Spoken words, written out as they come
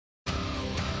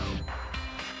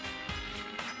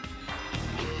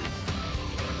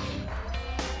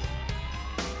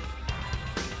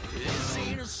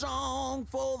song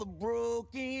for the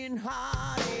broken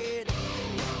hearted.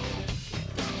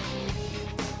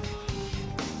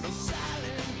 A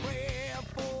silent prayer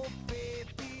for faith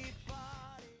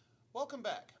departed. Welcome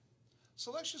back.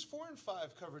 So lectures 4 and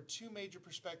 5 covered two major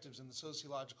perspectives in the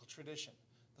sociological tradition,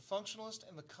 the functionalist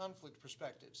and the conflict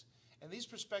perspectives, and these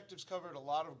perspectives covered a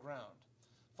lot of ground.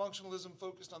 Functionalism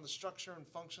focused on the structure and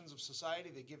functions of society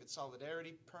that give it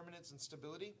solidarity, permanence, and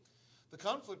stability. The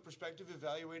conflict perspective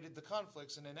evaluated the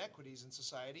conflicts and inequities in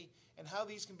society and how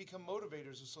these can become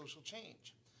motivators of social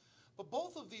change. But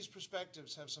both of these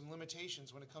perspectives have some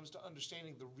limitations when it comes to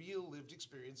understanding the real lived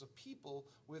experience of people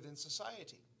within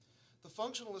society. The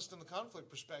functionalist and the conflict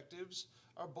perspectives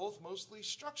are both mostly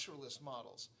structuralist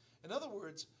models. In other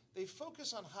words, they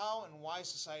focus on how and why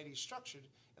society is structured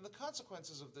and the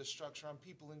consequences of this structure on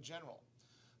people in general.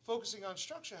 Focusing on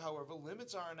structure, however,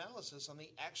 limits our analysis on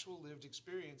the actual lived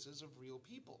experiences of real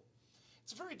people.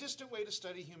 It's a very distant way to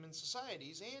study human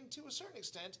societies, and to a certain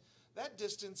extent, that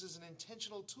distance is an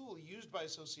intentional tool used by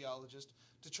sociologists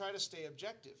to try to stay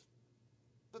objective.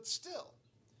 But still,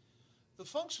 the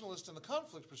functionalist and the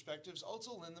conflict perspectives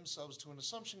also lend themselves to an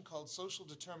assumption called social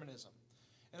determinism.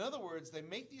 In other words, they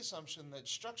make the assumption that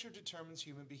structure determines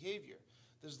human behavior.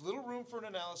 There's little room for an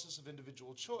analysis of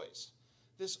individual choice.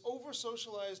 This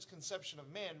over-socialized conception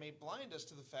of man may blind us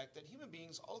to the fact that human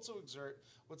beings also exert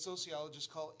what sociologists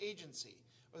call agency,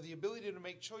 or the ability to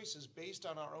make choices based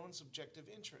on our own subjective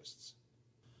interests.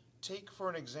 Take, for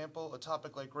an example, a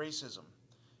topic like racism.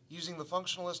 Using the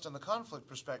functionalist and the conflict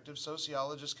perspective,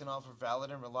 sociologists can offer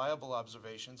valid and reliable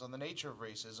observations on the nature of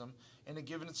racism in a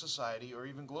given society or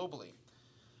even globally.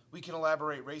 We can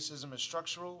elaborate racism as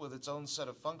structural with its own set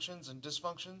of functions and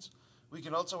dysfunctions. We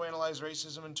can also analyze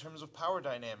racism in terms of power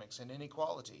dynamics and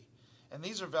inequality, and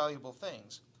these are valuable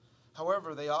things.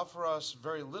 However, they offer us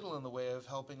very little in the way of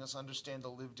helping us understand the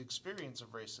lived experience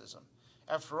of racism.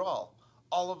 After all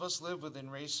of us live within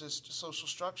racist social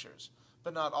structures,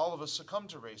 but not all of us succumb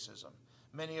to racism.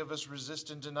 Many of us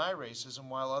resist and deny racism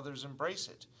while others embrace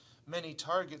it. Many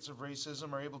targets of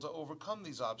racism are able to overcome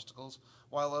these obstacles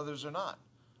while others are not.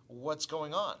 What's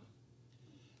going on?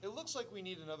 It looks like we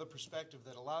need another perspective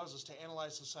that allows us to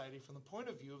analyze society from the point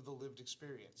of view of the lived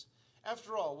experience.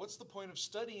 After all, what's the point of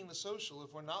studying the social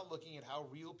if we're not looking at how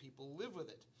real people live with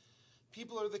it?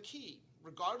 People are the key.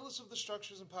 Regardless of the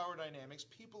structures and power dynamics,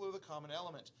 people are the common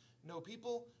element. No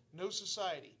people, no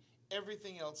society.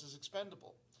 Everything else is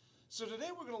expendable. So today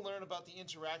we're going to learn about the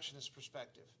interactionist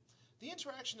perspective. The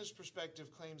interactionist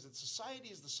perspective claims that society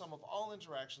is the sum of all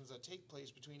interactions that take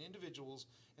place between individuals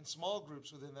and small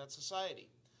groups within that society.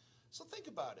 So think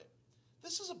about it.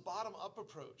 This is a bottom-up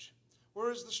approach,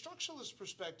 whereas the structuralist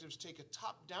perspectives take a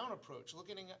top-down approach,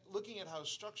 looking at how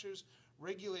structures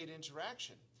regulate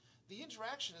interaction. The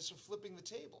interactionists are flipping the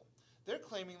table. They're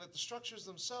claiming that the structures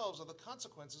themselves are the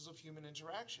consequences of human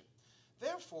interaction.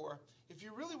 Therefore, if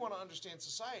you really want to understand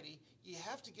society, you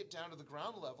have to get down to the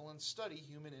ground level and study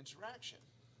human interaction.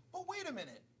 But wait a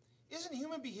minute, isn't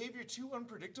human behavior too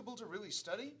unpredictable to really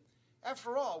study?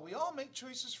 After all, we all make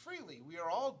choices freely. We are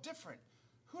all different.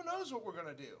 Who knows what we're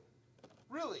going to do?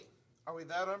 Really, are we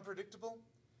that unpredictable?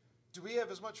 Do we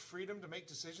have as much freedom to make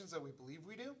decisions that we believe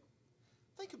we do?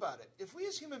 Think about it. If we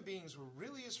as human beings were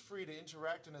really as free to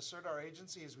interact and assert our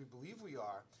agency as we believe we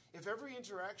are, if every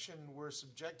interaction were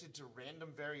subjected to random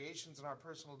variations in our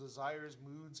personal desires,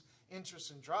 moods,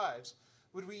 interests, and drives,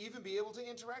 would we even be able to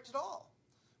interact at all?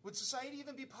 Would society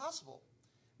even be possible?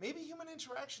 Maybe human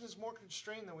interaction is more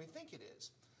constrained than we think it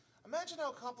is. Imagine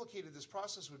how complicated this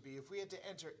process would be if we had to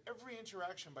enter every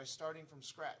interaction by starting from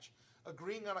scratch,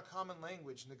 agreeing on a common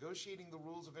language, negotiating the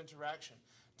rules of interaction,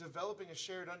 developing a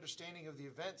shared understanding of the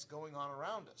events going on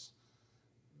around us.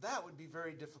 That would be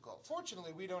very difficult.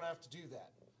 Fortunately, we don't have to do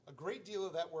that. A great deal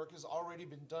of that work has already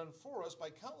been done for us by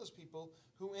countless people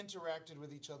who interacted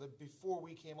with each other before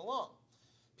we came along.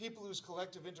 People whose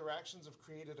collective interactions have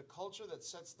created a culture that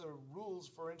sets the rules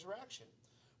for interaction.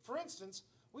 For instance,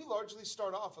 we largely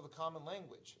start off with a common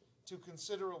language. To a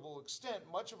considerable extent,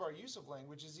 much of our use of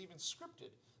language is even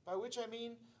scripted, by which I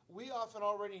mean we often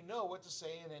already know what to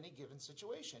say in any given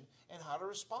situation and how to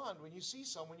respond when you see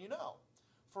someone you know.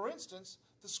 For instance,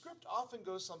 the script often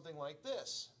goes something like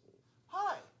this.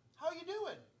 Hi, how you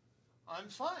doing? I'm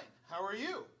fine. How are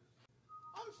you?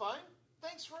 I'm fine.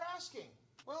 Thanks for asking.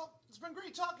 Well, it's been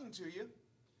great talking to you.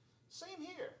 Same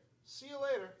here. See you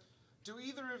later. Do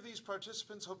either of these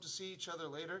participants hope to see each other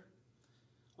later?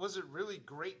 Was it really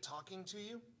great talking to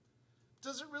you?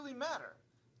 Does it really matter?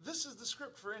 This is the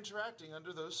script for interacting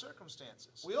under those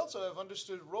circumstances. We also have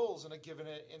understood roles in a given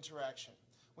interaction.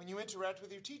 When you interact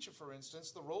with your teacher, for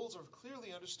instance, the roles are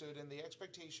clearly understood and the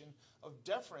expectation of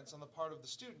deference on the part of the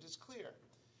student is clear.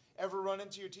 Ever run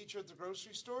into your teacher at the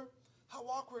grocery store? How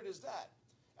awkward is that?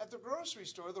 At the grocery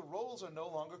store, the roles are no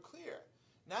longer clear.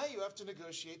 Now you have to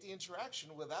negotiate the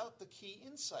interaction without the key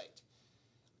insight.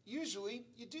 Usually,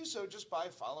 you do so just by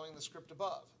following the script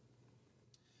above.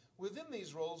 Within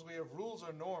these roles, we have rules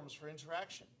or norms for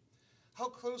interaction. How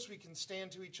close we can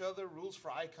stand to each other, rules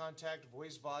for eye contact,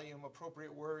 voice volume,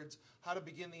 appropriate words, how to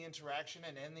begin the interaction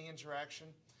and end the interaction.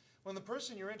 When the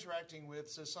person you're interacting with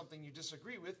says something you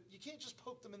disagree with, you can't just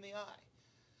poke them in the eye.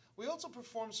 We also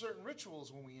perform certain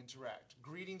rituals when we interact,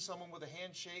 greeting someone with a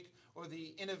handshake or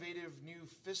the innovative new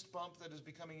fist bump that is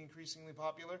becoming increasingly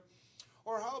popular.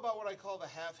 Or how about what I call the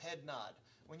half head nod?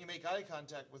 When you make eye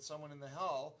contact with someone in the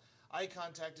hall, eye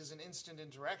contact is an instant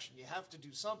interaction. You have to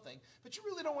do something, but you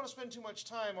really don't want to spend too much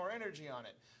time or energy on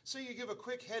it. So you give a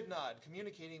quick head nod,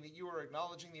 communicating that you are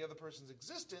acknowledging the other person's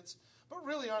existence, but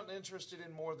really aren't interested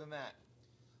in more than that.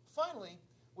 Finally,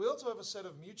 we also have a set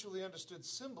of mutually understood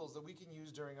symbols that we can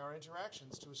use during our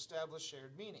interactions to establish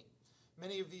shared meaning.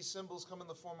 Many of these symbols come in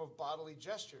the form of bodily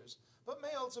gestures, but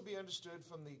may also be understood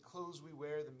from the clothes we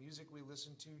wear, the music we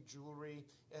listen to, jewelry,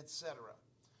 etc.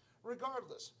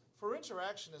 Regardless, for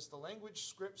interactionists, the language,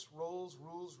 scripts, roles,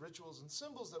 rules, rituals, and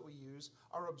symbols that we use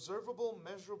are observable,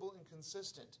 measurable, and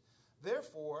consistent.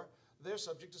 Therefore, they're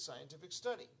subject to scientific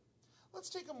study. Let's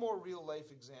take a more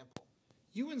real-life example.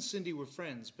 You and Cindy were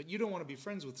friends, but you don't want to be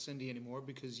friends with Cindy anymore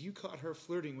because you caught her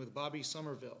flirting with Bobby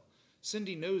Somerville.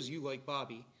 Cindy knows you like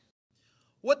Bobby.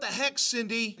 What the heck,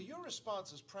 Cindy? Your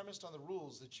response is premised on the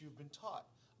rules that you've been taught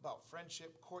about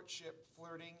friendship, courtship,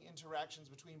 flirting, interactions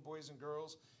between boys and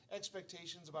girls,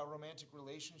 expectations about romantic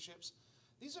relationships.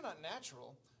 These are not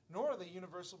natural, nor are they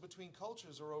universal between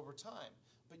cultures or over time,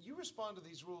 but you respond to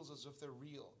these rules as if they're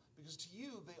real, because to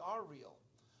you, they are real.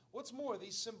 What's more,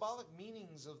 these symbolic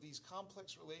meanings of these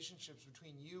complex relationships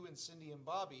between you and Cindy and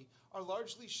Bobby are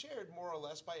largely shared more or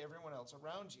less by everyone else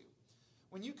around you.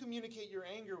 When you communicate your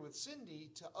anger with Cindy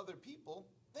to other people,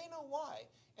 they know why,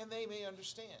 and they may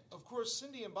understand. Of course,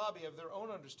 Cindy and Bobby have their own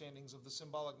understandings of the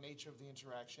symbolic nature of the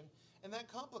interaction, and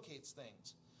that complicates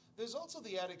things. There's also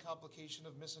the added complication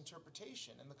of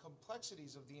misinterpretation and the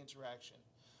complexities of the interaction,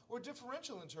 or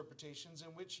differential interpretations in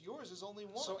which yours is only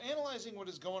one. So analyzing what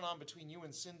is going on between you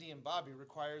and Cindy and Bobby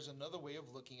requires another way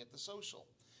of looking at the social.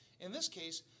 In this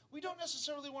case, we don't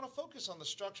necessarily want to focus on the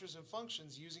structures and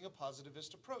functions using a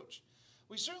positivist approach.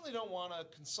 We certainly don't want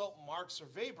to consult Marx or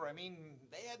Weber. I mean,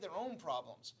 they had their own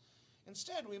problems.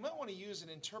 Instead, we might want to use an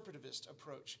interpretivist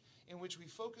approach in which we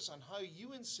focus on how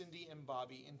you and Cindy and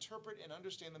Bobby interpret and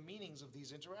understand the meanings of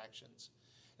these interactions.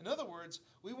 In other words,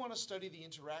 we want to study the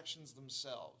interactions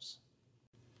themselves.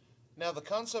 Now, the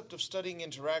concept of studying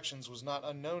interactions was not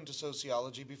unknown to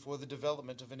sociology before the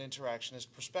development of an interactionist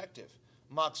perspective.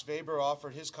 Max Weber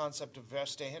offered his concept of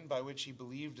Verstehen, by which he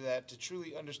believed that to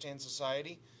truly understand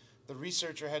society, the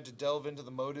researcher had to delve into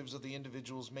the motives of the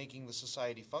individuals making the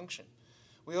society function.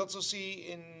 We also see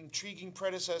intriguing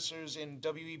predecessors in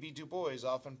W.E.B. Du Bois,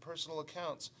 often personal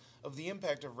accounts of the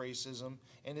impact of racism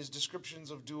and his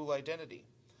descriptions of dual identity.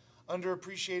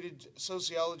 Underappreciated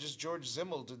sociologist George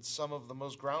Simmel did some of the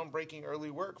most groundbreaking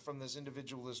early work from this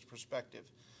individualist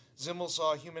perspective. Simmel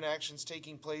saw human actions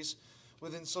taking place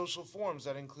within social forms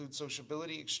that include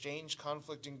sociability, exchange,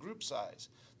 conflict, and group size,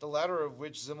 the latter of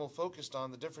which Simmel focused on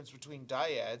the difference between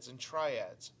dyads and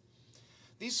triads.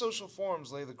 These social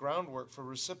forms lay the groundwork for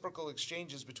reciprocal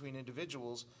exchanges between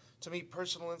individuals to meet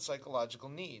personal and psychological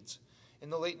needs. In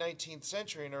the late 19th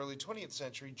century and early 20th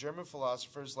century, German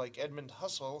philosophers like Edmund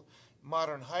Husserl,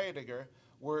 modern Heidegger,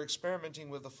 were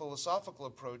experimenting with a philosophical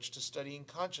approach to studying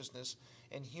consciousness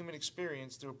and human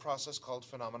experience through a process called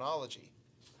phenomenology.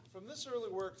 From this early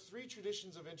work, three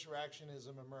traditions of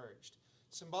interactionism emerged: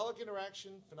 symbolic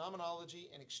interaction, phenomenology,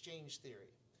 and exchange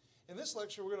theory. In this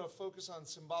lecture, we're going to focus on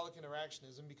symbolic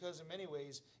interactionism because in many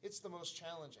ways, it's the most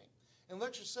challenging. In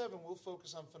Lecture 7, we'll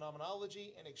focus on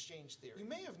phenomenology and exchange theory. You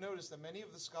may have noticed that many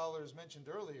of the scholars mentioned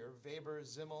earlier, Weber,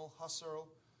 Simmel, Husserl,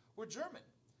 were German.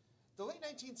 The late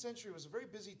 19th century was a very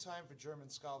busy time for German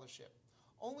scholarship.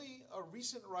 Only a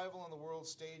recent arrival on the world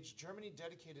stage, Germany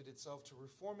dedicated itself to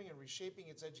reforming and reshaping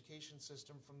its education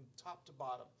system from top to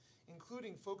bottom,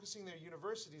 including focusing their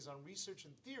universities on research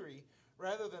and theory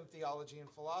rather than theology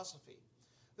and philosophy.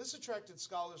 This attracted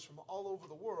scholars from all over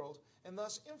the world and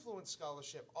thus influenced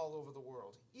scholarship all over the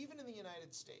world, even in the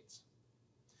United States.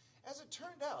 As it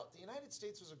turned out, the United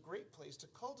States was a great place to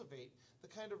cultivate the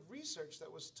kind of research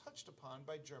that was touched upon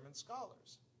by German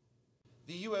scholars.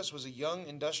 The U.S. was a young,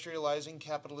 industrializing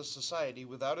capitalist society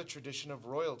without a tradition of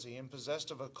royalty and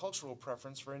possessed of a cultural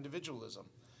preference for individualism.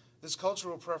 This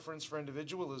cultural preference for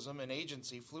individualism and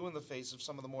agency flew in the face of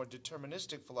some of the more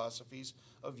deterministic philosophies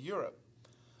of Europe.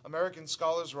 American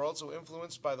scholars were also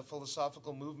influenced by the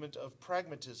philosophical movement of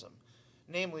pragmatism,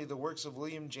 namely the works of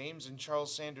William James and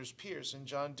Charles Sanders Peirce and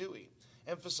John Dewey,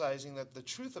 emphasizing that the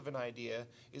truth of an idea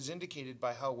is indicated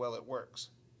by how well it works.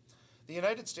 The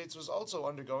United States was also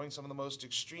undergoing some of the most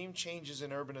extreme changes in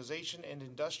urbanization and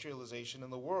industrialization in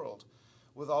the world,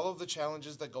 with all of the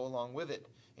challenges that go along with it,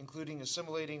 including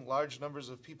assimilating large numbers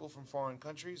of people from foreign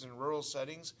countries and rural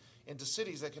settings into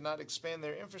cities that cannot expand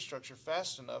their infrastructure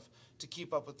fast enough to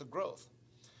keep up with the growth.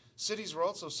 Cities were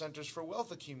also centers for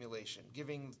wealth accumulation,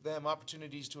 giving them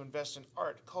opportunities to invest in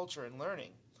art, culture, and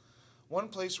learning. One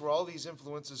place where all these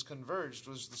influences converged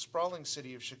was the sprawling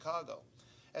city of Chicago.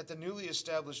 At the newly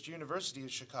established University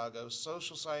of Chicago,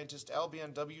 social scientist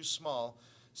Albion W. Small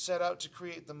set out to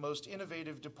create the most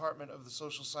innovative department of the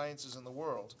social sciences in the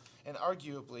world, and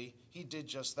arguably, he did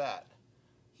just that.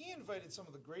 He invited some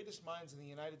of the greatest minds in the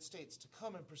United States to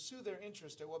come and pursue their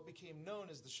interest at what became known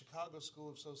as the Chicago School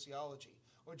of Sociology,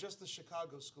 or just the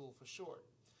Chicago School for short.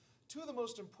 Two of the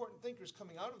most important thinkers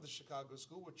coming out of the Chicago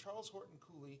School were Charles Horton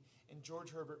Cooley and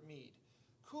George Herbert Mead.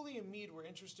 Cooley and Mead were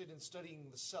interested in studying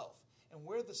the self and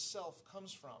where the self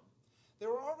comes from. There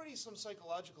were already some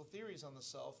psychological theories on the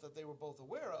self that they were both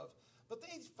aware of, but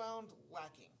they found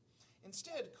lacking.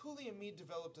 Instead, Cooley and Mead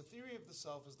developed a theory of the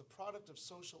self as the product of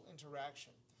social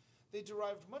interaction. They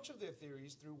derived much of their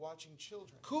theories through watching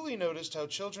children. Cooley noticed how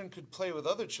children could play with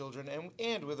other children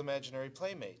and with imaginary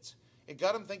playmates. It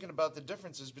got him thinking about the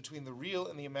differences between the real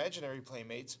and the imaginary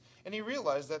playmates, and he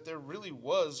realized that there really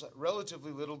was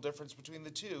relatively little difference between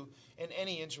the two in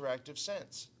any interactive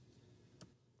sense.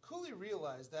 Cooley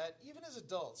realized that, even as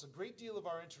adults, a great deal of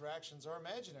our interactions are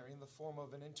imaginary in the form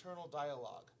of an internal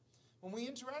dialogue. When we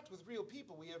interact with real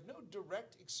people, we have no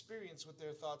direct experience with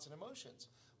their thoughts and emotions.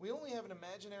 We only have an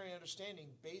imaginary understanding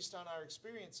based on our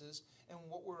experiences and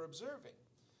what we're observing.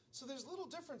 So there's little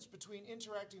difference between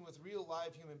interacting with real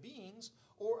live human beings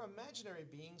or imaginary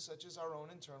beings such as our own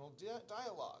internal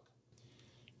dialogue.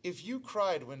 If you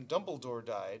cried when Dumbledore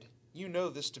died, you know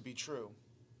this to be true.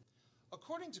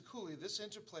 According to Cooley, this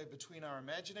interplay between our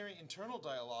imaginary internal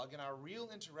dialogue and our real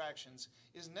interactions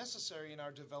is necessary in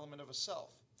our development of a self.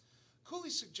 Cooley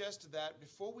suggested that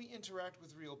before we interact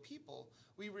with real people,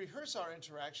 we rehearse our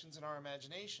interactions in our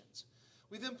imaginations.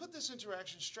 We then put this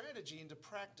interaction strategy into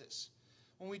practice.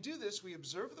 When we do this, we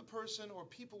observe the person or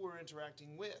people we're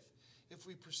interacting with. If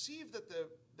we perceive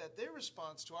that their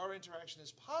response to our interaction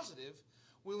is positive,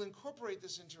 we'll incorporate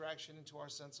this interaction into our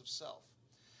sense of self.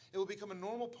 It will become a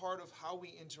normal part of how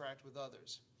we interact with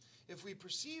others. If we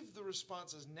perceive the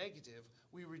response as negative,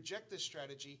 we reject this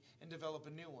strategy and develop a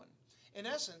new one. In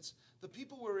essence, the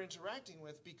people we're interacting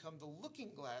with become the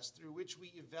looking glass through which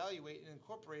we evaluate and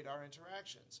incorporate our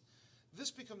interactions.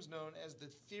 This becomes known as the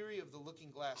theory of the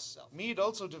looking glass self. Mead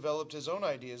also developed his own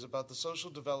ideas about the social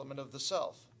development of the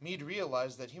self. Mead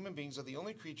realized that human beings are the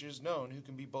only creatures known who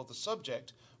can be both a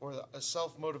subject, or a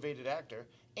self-motivated actor,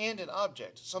 and an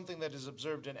object, something that is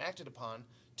observed and acted upon,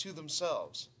 to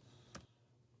themselves.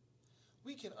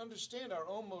 We can understand our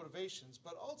own motivations,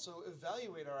 but also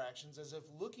evaluate our actions as if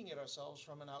looking at ourselves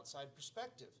from an outside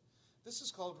perspective. This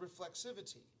is called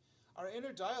reflexivity. Our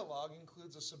inner dialogue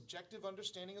includes a subjective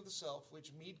understanding of the self,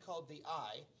 which Mead called the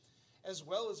I, as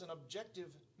well as an objective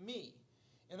me.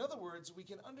 In other words, we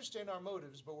can understand our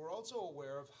motives, but we're also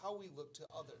aware of how we look to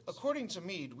others. According to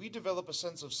Mead, we develop a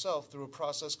sense of self through a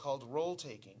process called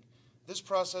role-taking. This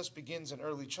process begins in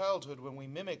early childhood when we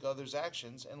mimic others'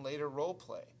 actions and later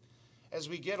role-play. As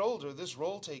we get older, this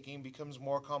role-taking becomes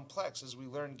more complex as we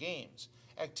learn games,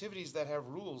 activities that have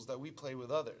rules that we play with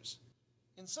others.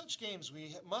 In such games,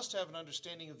 we must have an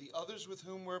understanding of the others with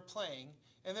whom we're playing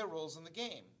and their roles in the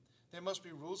game. There must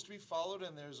be rules to be followed,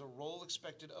 and there's a role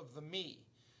expected of the me.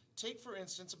 Take, for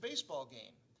instance, a baseball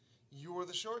game. You're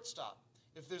the shortstop.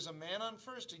 If there's a man on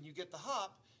first and you get the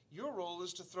hop, your role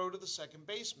is to throw to the second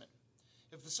baseman.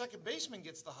 If the second baseman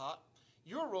gets the hop,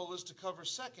 your role is to cover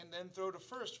second and throw to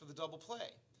first for the double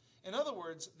play. In other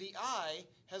words, the I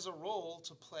has a role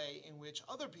to play in which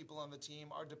other people on the team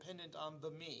are dependent on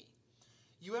the me.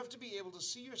 You have to be able to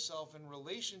see yourself in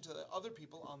relation to the other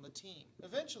people on the team.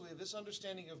 Eventually, this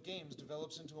understanding of games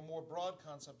develops into a more broad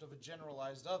concept of a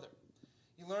generalized other.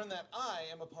 You learn that I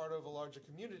am a part of a larger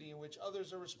community in which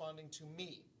others are responding to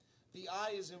me. The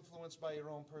I is influenced by your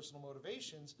own personal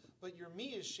motivations, but your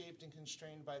me is shaped and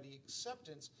constrained by the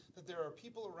acceptance that there are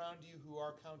people around you who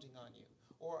are counting on you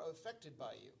or affected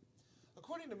by you.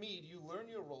 According to Mead, you learn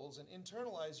your roles and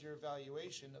internalize your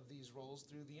evaluation of these roles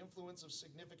through the influence of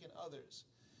significant others.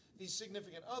 These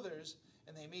significant others,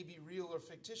 and they may be real or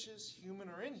fictitious, human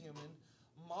or inhuman,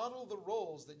 model the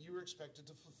roles that you are expected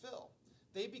to fulfill.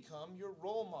 They become your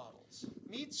role models.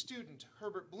 Mead's student,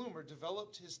 Herbert Bloomer,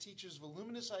 developed his teacher's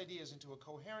voluminous ideas into a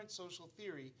coherent social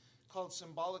theory called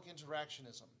Symbolic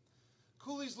Interactionism.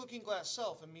 Cooley's looking-glass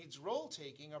self and Mead's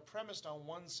role-taking are premised on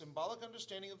one's symbolic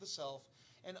understanding of the self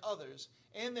and others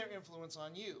and their influence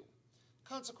on you.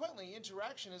 Consequently,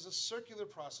 interaction is a circular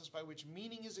process by which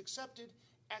meaning is accepted,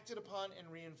 acted upon, and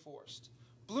reinforced.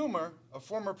 Bloomer, a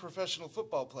former professional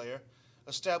football player,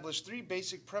 established three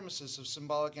basic premises of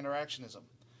symbolic interactionism.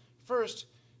 First,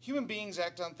 human beings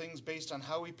act on things based on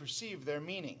how we perceive their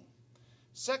meaning.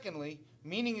 Secondly,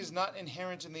 meaning is not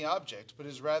inherent in the object, but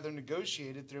is rather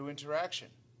negotiated through interaction.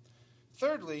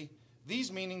 Thirdly,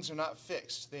 these meanings are not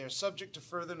fixed. They are subject to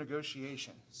further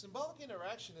negotiation. Symbolic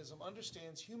interactionism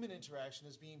understands human interaction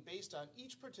as being based on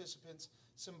each participant's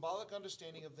symbolic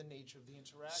understanding of the nature of the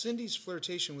interaction. Cindy's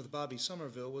flirtation with Bobby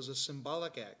Somerville was a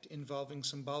symbolic act involving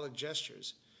symbolic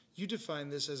gestures. You define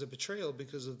this as a betrayal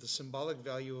because of the symbolic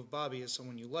value of Bobby as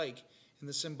someone you like and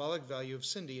the symbolic value of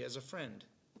Cindy as a friend.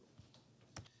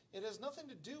 It has nothing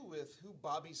to do with who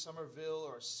Bobby Somerville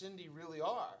or Cindy really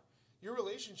are. Your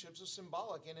relationships are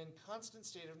symbolic and in constant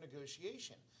state of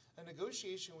negotiation, a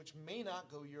negotiation which may not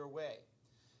go your way.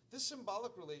 This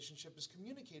symbolic relationship is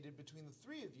communicated between the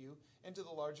three of you and to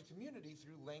the larger community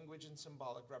through language and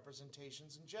symbolic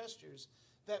representations and gestures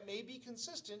that may be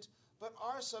consistent but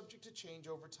are subject to change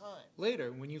over time.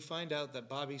 Later, when you find out that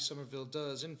Bobby Somerville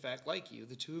does in fact like you,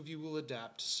 the two of you will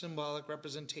adapt symbolic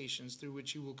representations through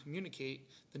which you will communicate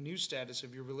the new status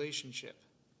of your relationship.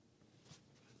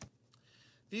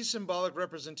 These symbolic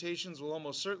representations will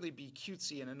almost certainly be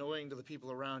cutesy and annoying to the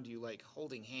people around you, like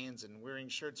holding hands and wearing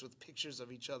shirts with pictures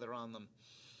of each other on them.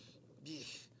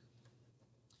 Blech.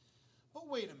 But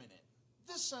wait a minute.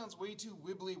 This sounds way too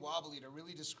wibbly-wobbly to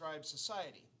really describe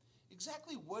society.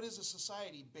 Exactly what is a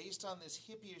society based on this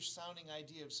hippie-ish sounding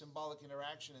idea of symbolic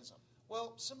interactionism?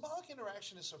 Well, symbolic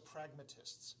interactionists are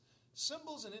pragmatists.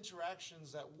 Symbols and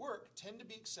interactions that work tend to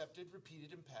be accepted,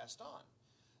 repeated, and passed on.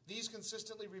 These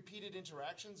consistently repeated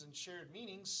interactions and shared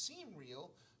meanings seem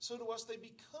real, so to us they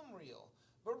become real.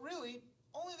 But really,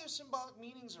 only their symbolic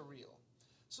meanings are real.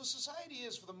 So society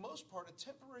is, for the most part, a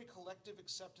temporary collective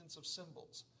acceptance of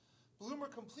symbols. Bloomer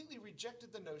completely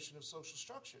rejected the notion of social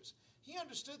structures. He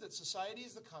understood that society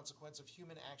is the consequence of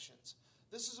human actions.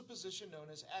 This is a position known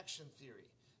as action theory,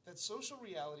 that social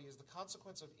reality is the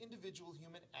consequence of individual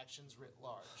human actions writ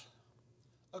large.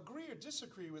 Agree or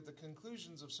disagree with the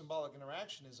conclusions of symbolic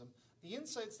interactionism, the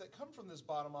insights that come from this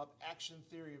bottom-up action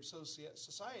theory of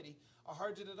society are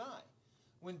hard to deny.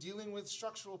 When dealing with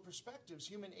structural perspectives,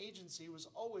 human agency was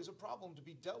always a problem to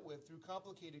be dealt with through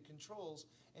complicated controls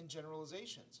and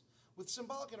generalizations. With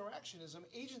symbolic interactionism,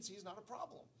 agency is not a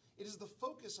problem. It is the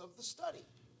focus of the study.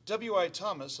 W.I.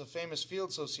 Thomas, a famous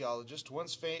field sociologist,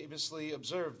 once famously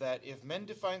observed that if men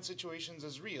define situations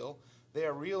as real, they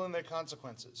are real in their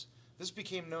consequences. This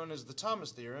became known as the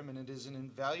Thomas theorem, and it is an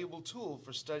invaluable tool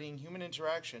for studying human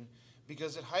interaction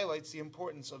because it highlights the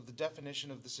importance of the definition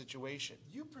of the situation.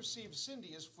 You perceive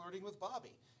Cindy as flirting with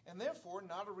Bobby, and therefore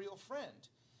not a real friend.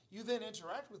 You then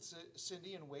interact with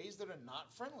Cindy in ways that are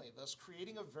not friendly, thus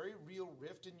creating a very real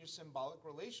rift in your symbolic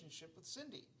relationship with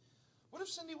Cindy. What if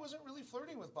Cindy wasn't really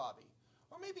flirting with Bobby?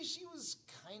 Or maybe she was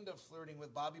kind of flirting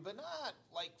with Bobby, but not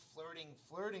like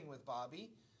flirting with Bobby.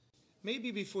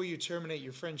 Maybe before you terminate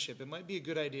your friendship, it might be a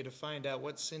good idea to find out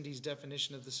what Cindy's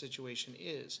definition of the situation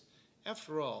is.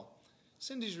 After all,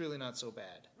 Cindy's really not so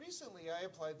bad. Recently, I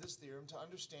applied this theorem to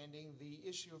understanding the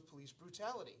issue of police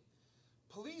brutality.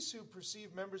 Police who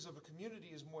perceive members of a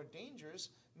community as more dangerous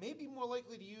may be more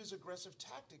likely to use aggressive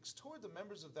tactics toward the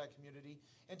members of that community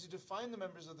and to define the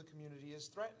members of the community as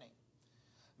threatening.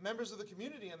 Members of the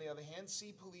community, on the other hand,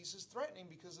 see police as threatening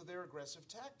because of their aggressive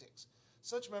tactics.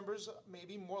 Such members may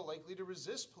be more likely to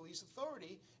resist police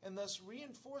authority and thus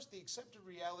reinforce the accepted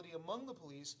reality among the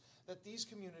police that these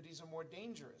communities are more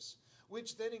dangerous,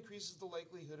 which then increases the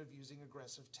likelihood of using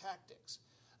aggressive tactics.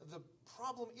 The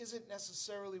problem isn't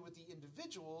necessarily with the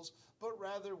individuals, but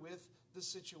rather with the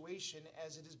situation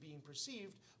as it is being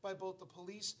perceived by both the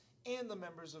police and the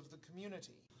members of the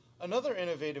community. Another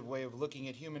innovative way of looking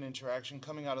at human interaction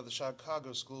coming out of the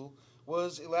Chicago School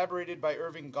was elaborated by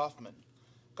Irving Goffman.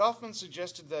 Goffman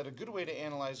suggested that a good way to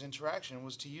analyze interaction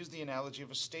was to use the analogy of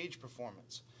a stage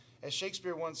performance. As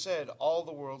Shakespeare once said, all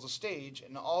the world's a stage,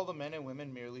 and all the men and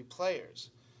women merely players.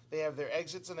 They have their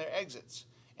exits and their exits,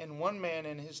 and one man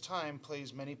in his time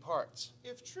plays many parts.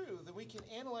 If true, then we can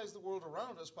analyze the world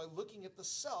around us by looking at the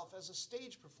self as a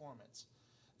stage performance.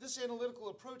 This analytical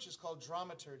approach is called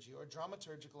dramaturgy or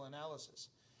dramaturgical analysis.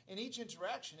 In each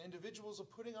interaction, individuals are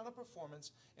putting on a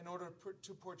performance in order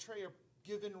to portray a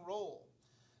given role.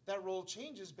 That role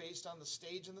changes based on the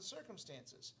stage and the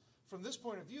circumstances. From this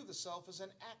point of view, the self is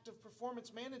an act of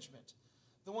performance management.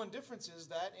 The one difference is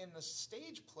that in the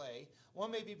stage play, one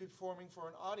may be performing for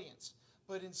an audience,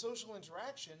 but in social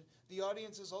interaction, the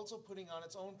audience is also putting on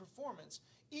its own performance,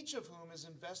 each of whom is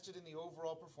invested in the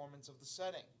overall performance of the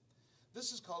setting.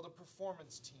 This is called a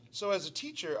performance team. So as a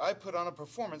teacher, I put on a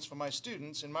performance for my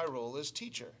students in my role as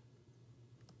teacher.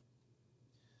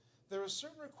 There are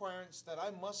certain requirements that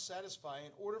I must satisfy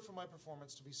in order for my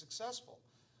performance to be successful,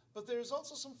 but there is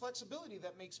also some flexibility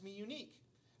that makes me unique.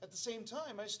 At the same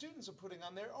time, my students are putting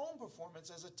on their own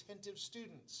performance as attentive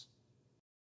students.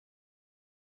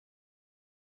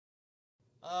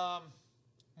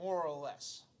 More or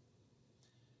less.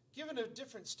 Given a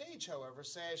different stage, however,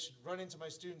 say I should run into my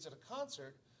students at a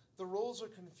concert, the roles are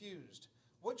confused.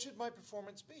 What should my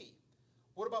performance be?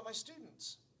 What about my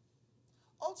students?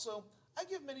 Also, I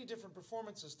give many different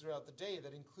performances throughout the day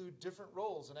that include different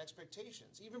roles and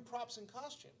expectations, even props and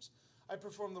costumes. I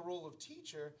perform the role of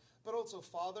teacher, but also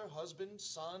father, husband,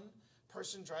 son,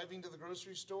 person driving to the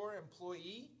grocery store,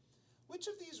 employee. Which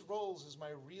of these roles is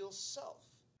my real self?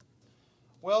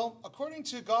 Well, according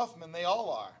to Goffman, they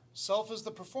all are. Self is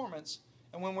the performance,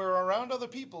 and when we're around other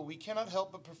people, we cannot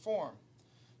help but perform.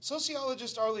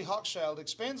 Sociologist Arlie Hochschild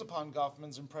expands upon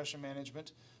Goffman's impression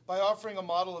management by offering a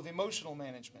model of emotional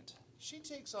management. She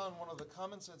takes on one of the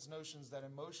common sense notions that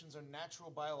emotions are natural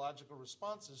biological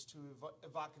responses to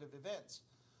evocative events.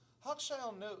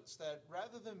 Hochschild notes that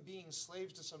rather than being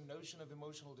slaves to some notion of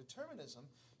emotional determinism,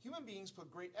 human beings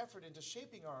put great effort into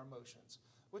shaping our emotions,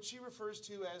 which she refers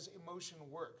to as emotion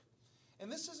work.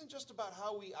 And this isn't just about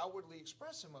how we outwardly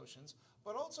express emotions,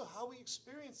 but also how we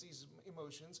experience these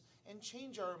emotions and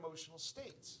change our emotional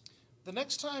states. The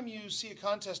next time you see a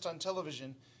contest on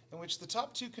television in which the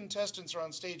top two contestants are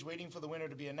on stage waiting for the winner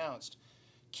to be announced,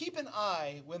 keep an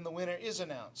eye when the winner is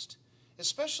announced.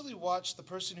 Especially watch the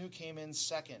person who came in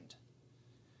second.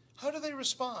 How do they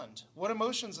respond? What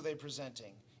emotions are they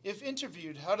presenting? If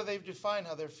interviewed, how do they define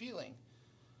how they're feeling?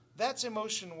 That's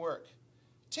emotion work.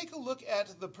 Take a look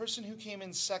at the person who came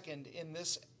in second in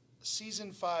this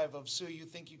season 5 of So You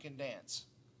Think You Can Dance.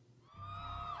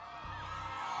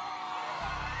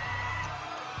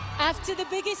 After the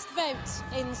biggest vote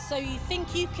in So You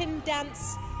Think You Can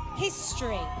Dance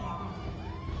history,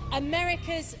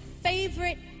 America's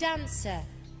favorite dancer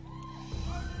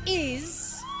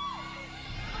is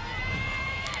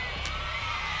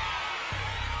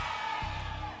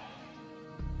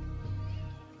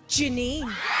Janine.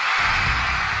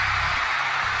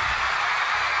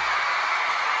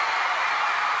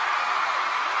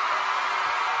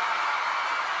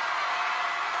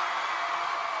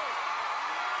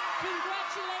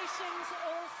 Congratulations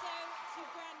also to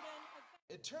Brandon.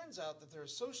 It turns out that there are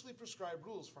socially prescribed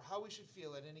rules for how we should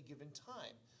feel at any given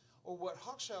time, or what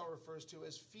Hochschild refers to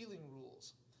as feeling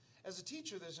rules. As a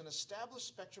teacher, there's an established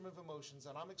spectrum of emotions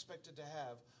that I'm expected to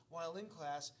have while in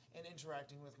class and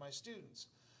interacting with my students.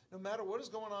 No matter what is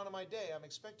going on in my day, I'm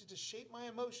expected to shape my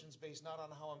emotions based not on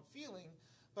how I'm feeling,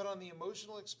 but on the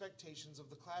emotional expectations of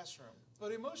the classroom.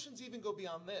 But emotions even go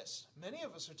beyond this. Many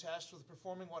of us are tasked with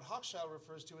performing what Hochschild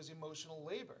refers to as emotional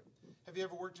labor. Have you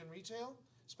ever worked in retail,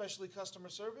 especially customer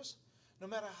service? No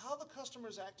matter how the customer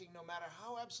is acting, no matter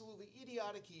how absolutely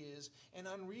idiotic he is and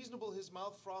unreasonable his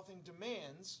mouth-frothing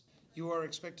demands, you are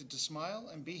expected to smile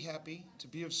and be happy to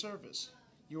be of service.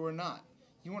 You are not.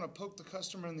 You want to poke the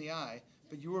customer in the eye,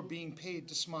 but you are being paid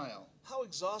to smile. How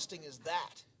exhausting is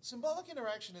that? Symbolic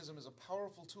interactionism is a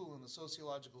powerful tool in the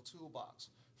sociological toolbox.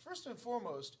 First and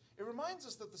foremost, it reminds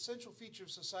us that the central feature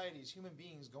of society is human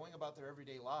beings going about their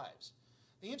everyday lives.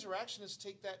 The interactionists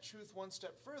take that truth one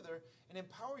step further and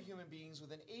empower human beings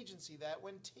with an agency that,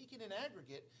 when taken in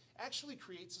aggregate, actually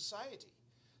creates society.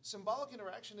 Symbolic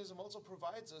interactionism also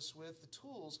provides us with the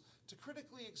tools to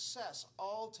critically assess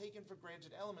all taken for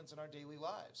granted elements in our daily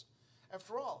lives.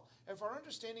 After all, if our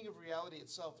understanding of reality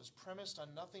itself is premised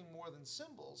on nothing more than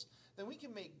symbols, then we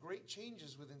can make great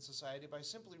changes within society by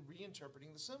simply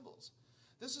reinterpreting the symbols.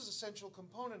 This is a central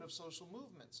component of social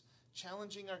movements,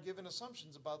 challenging our given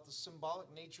assumptions about the symbolic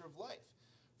nature of life,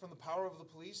 from the power of the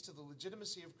police to the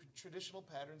legitimacy of traditional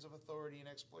patterns of authority and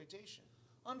exploitation.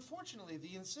 Unfortunately,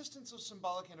 the insistence of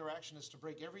symbolic interactionists to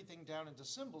break everything down into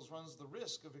symbols runs the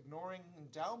risk of ignoring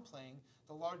and downplaying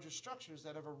the larger structures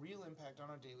that have a real impact on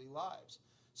our daily lives.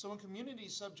 So in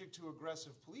communities subject to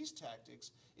aggressive police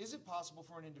tactics, is it possible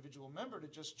for an individual member to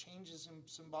just change his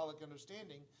symbolic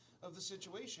understanding of the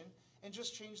situation and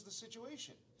just change the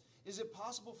situation? Is it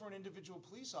possible for an individual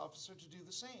police officer to do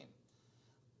the same?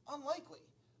 Unlikely.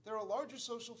 There are larger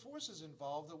social forces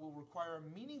involved that will require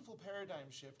a meaningful paradigm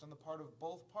shift on the part of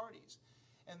both parties,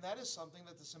 and that is something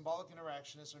that the symbolic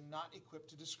interactionists are not equipped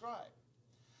to describe.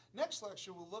 Next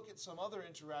lecture, we'll look at some other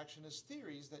interactionist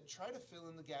theories that try to fill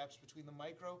in the gaps between the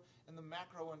micro and the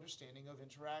macro understanding of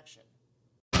interaction.